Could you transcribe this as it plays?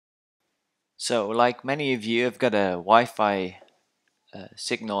So like many of you, I've got a Wi-Fi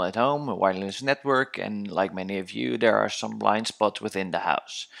signal at home, a wireless network, and like many of you, there are some blind spots within the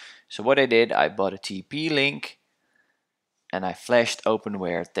house. So what I did, I bought a TP-Link and I flashed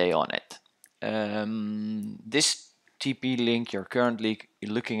OpenWRT on it. This TP-Link you're currently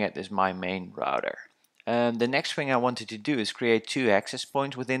looking at is my main router. The next thing I wanted to do is create two access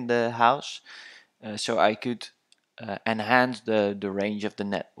points within the house so I could enhance the range of the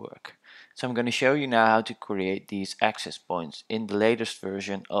network. So I'm going to show you now how to create these access points in the latest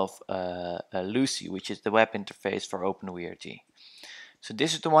version of LuCi, which is the web interface for OpenWRT. So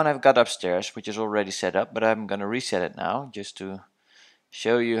this is the one I've got upstairs, which is already set up, but I'm going to reset it now just to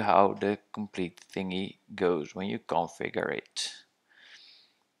show you how the complete thingy goes when you configure it.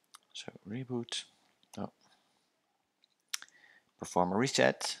 So reboot, oh, perform a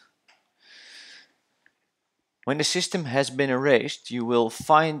reset. When the system has been erased, you will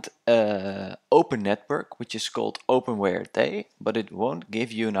find an open network, which is called OpenWRT, but it won't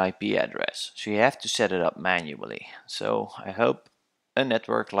give you an IP address. So you have to set it up manually. So I hope a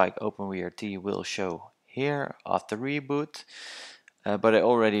network like OpenWRT will show here after reboot, but I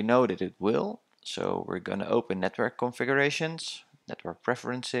already know that it will. So we're going to open network configurations, network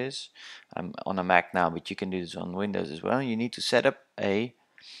preferences. I'm on a Mac now, but you can do this on Windows as well. You need to set up a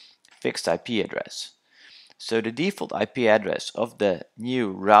fixed IP address. So the default IP address of the new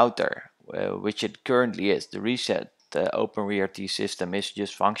router, which it currently is, the reset OpenWRT system is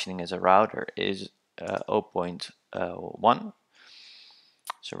just functioning as a router, is 0.1.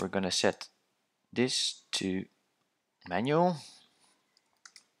 So we're going to set this to manual.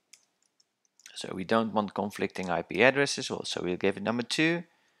 So we don't want conflicting IP addresses, so we'll give it number 2.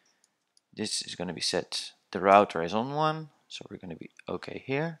 This is going to be set, the router is on 1, so we're going to be okay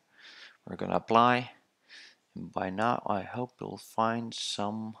here. We're going to apply. And by now I hope we'll find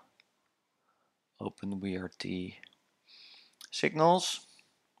some OpenWRT signals.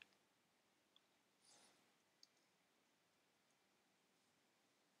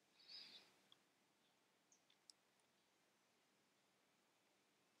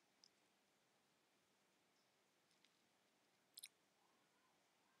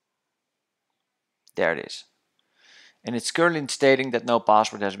 There it is. And it's currently stating that no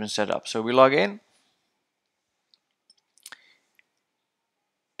password has been set up. So we log in.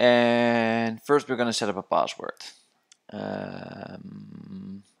 And first we're going to set up a password.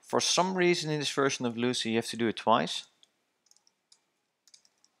 For some reason in this version of LuCi you have to do it twice.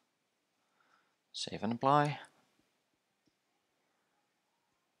 Save and apply.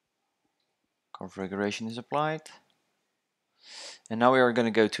 Configuration is applied. And now we are going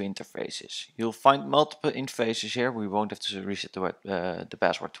to go to interfaces. You'll find multiple interfaces here. We won't have to reset the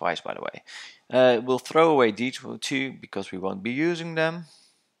password twice, by the way. We'll throw away these two because we won't be using them.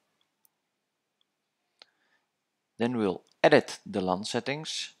 Then we'll edit the LAN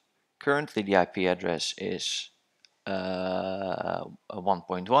settings. Currently the IP address is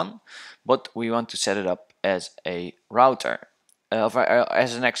 1.1, but we want to set it up as a router,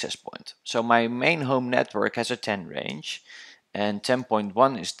 as an access point. So my main home network has a 10 range, and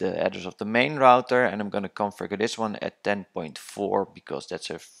 10.1 is the address of the main router, and I'm going to configure this one at 10.4 because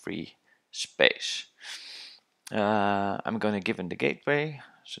that's a free space. I'm going to give it the gateway,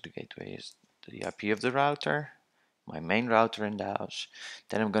 so the gateway is the IP of the router, my main router in the house.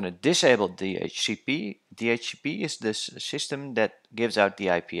 Then I'm going to disable DHCP. DHCP is this system that gives out the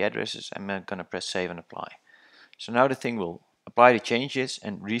IP addresses. I'm going to press save and apply. So now the thing will apply the changes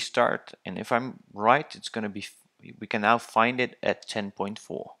and restart, and if I'm right, it's going to be, we can now find it at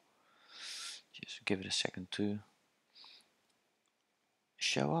 10.4. Just give it a second to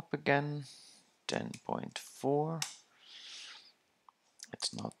show up again. 10.4.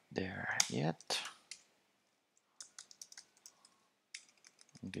 It's not there yet.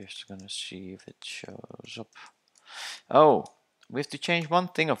 I'm just gonna see if it shows up. Oh, we have to change one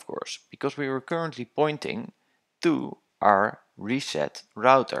thing, of course, because we were currently pointing to our reset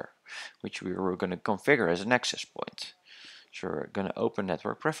router, which we were going to configure as an access point. So we're going to open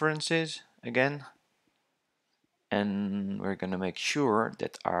network preferences again, and we're going to make sure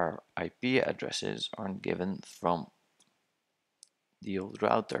that our IP addresses aren't given from the old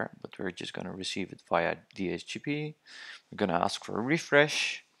router, but we're just going to receive it via DHCP. We're going to ask for a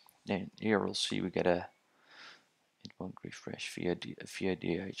refresh. Then here we'll see we get a, it won't refresh via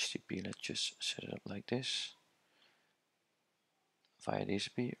DHCP. Let's just set it up like this. Via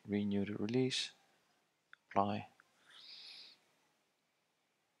DHCP, renew the release, apply.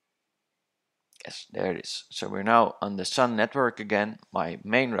 Yes, there it is. So we're now on the Sun network again. My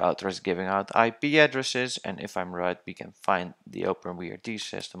main router is giving out IP addresses, and if I'm right, we can find the OpenWRT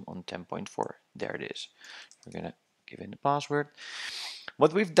system on 10.4. There it is. We're gonna give in the password.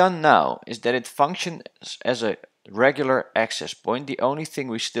 What we've done now is that it functions as a regular access point. The only thing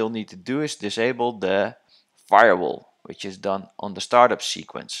we still need to do is disable the firewall, which is done on the startup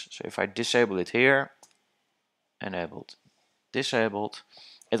sequence. So if I disable it here, enabled, disabled,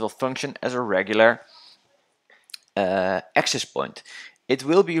 it will function as a regular access point. It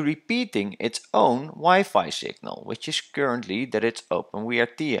will be repeating its own Wi-Fi signal, which is currently that it's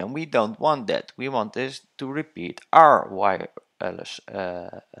OpenWRT, and we don't want that. We want this to repeat our wireless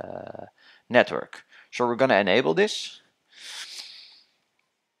network. So we're going to enable this.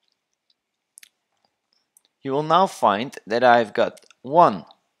 You will now find that I've got one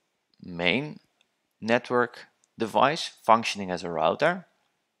main network device functioning as a router.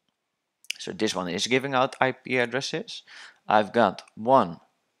 So this one is giving out IP addresses. I've got one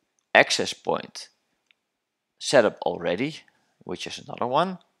access point set up already, which is another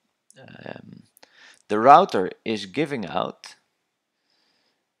one. The router is giving out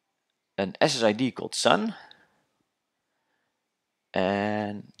an SSID called Sun,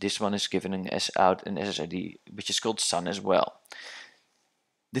 and this one is giving out an SSID which is called Sun as well.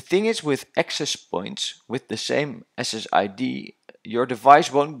 The thing is, with access points with the same SSID, your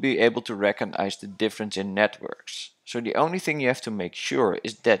device won't be able to recognize the difference in networks. So the only thing you have to make sure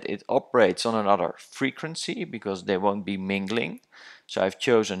is that it operates on another frequency, because they won't be mingling. So I've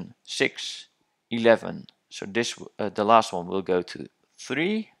chosen 6, 11. So this the last one will go to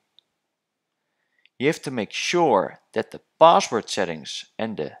 3. You have to make sure that the password settings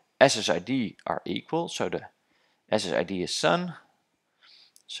and the SSID are equal. So the SSID is Sun.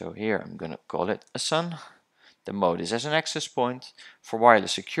 So here I'm going to call it a Sun. The mode is as an access point. For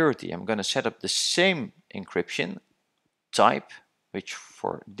wireless security, I'm going to set up the same encryption type, which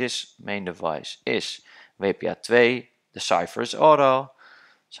for this main device is WPA2. The cipher is auto.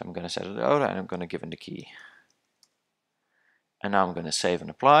 So I'm going to set it auto, and I'm going to give it the key. And now I'm going to save and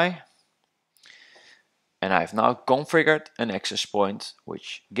apply. And I've now configured an access point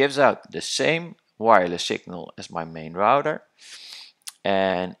which gives out the same wireless signal as my main router.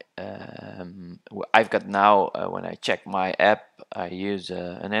 And I've got now, when I check my app, I use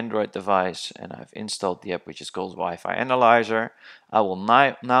an Android device, and I've installed the app which is called Wifi Analyzer. I will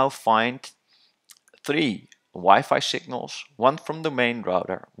now find 3 Wi-Fi signals, one from the main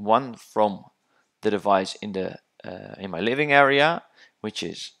router, one from the device in my living area, which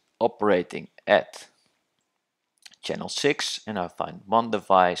is operating at channel 6, and I find one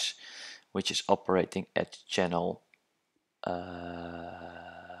device which is operating at channel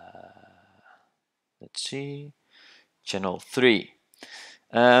let's see, channel 3.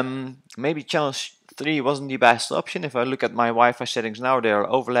 Maybe channel 3 wasn't the best option. If I look at my Wi-Fi settings now, they are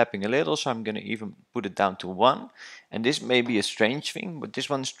overlapping a little, so I'm going to even put it down to 1. And this may be a strange thing, but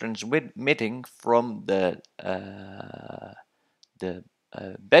this one's transmitting from the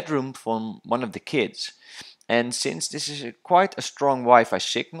bedroom from one of the kids. And since this is quite a strong Wi-Fi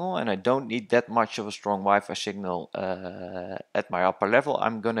signal, and I don't need that much of a strong Wi-Fi signal at my upper level,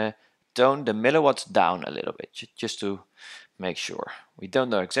 I'm gonna tone the milliwatts down a little bit, just to make sure. We don't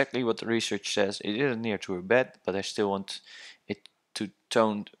know exactly what the research says. It isn't near to a bed, but I still want it to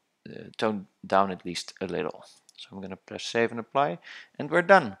tone down at least a little. So I'm gonna press save and apply, and we're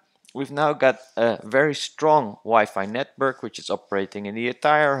done. We've now got a very strong Wi-Fi network which is operating in the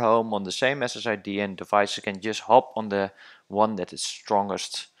entire home on the same SSID, and devices can just hop on the one that is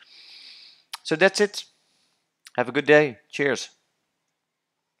strongest. So that's it. Have a good day. Cheers.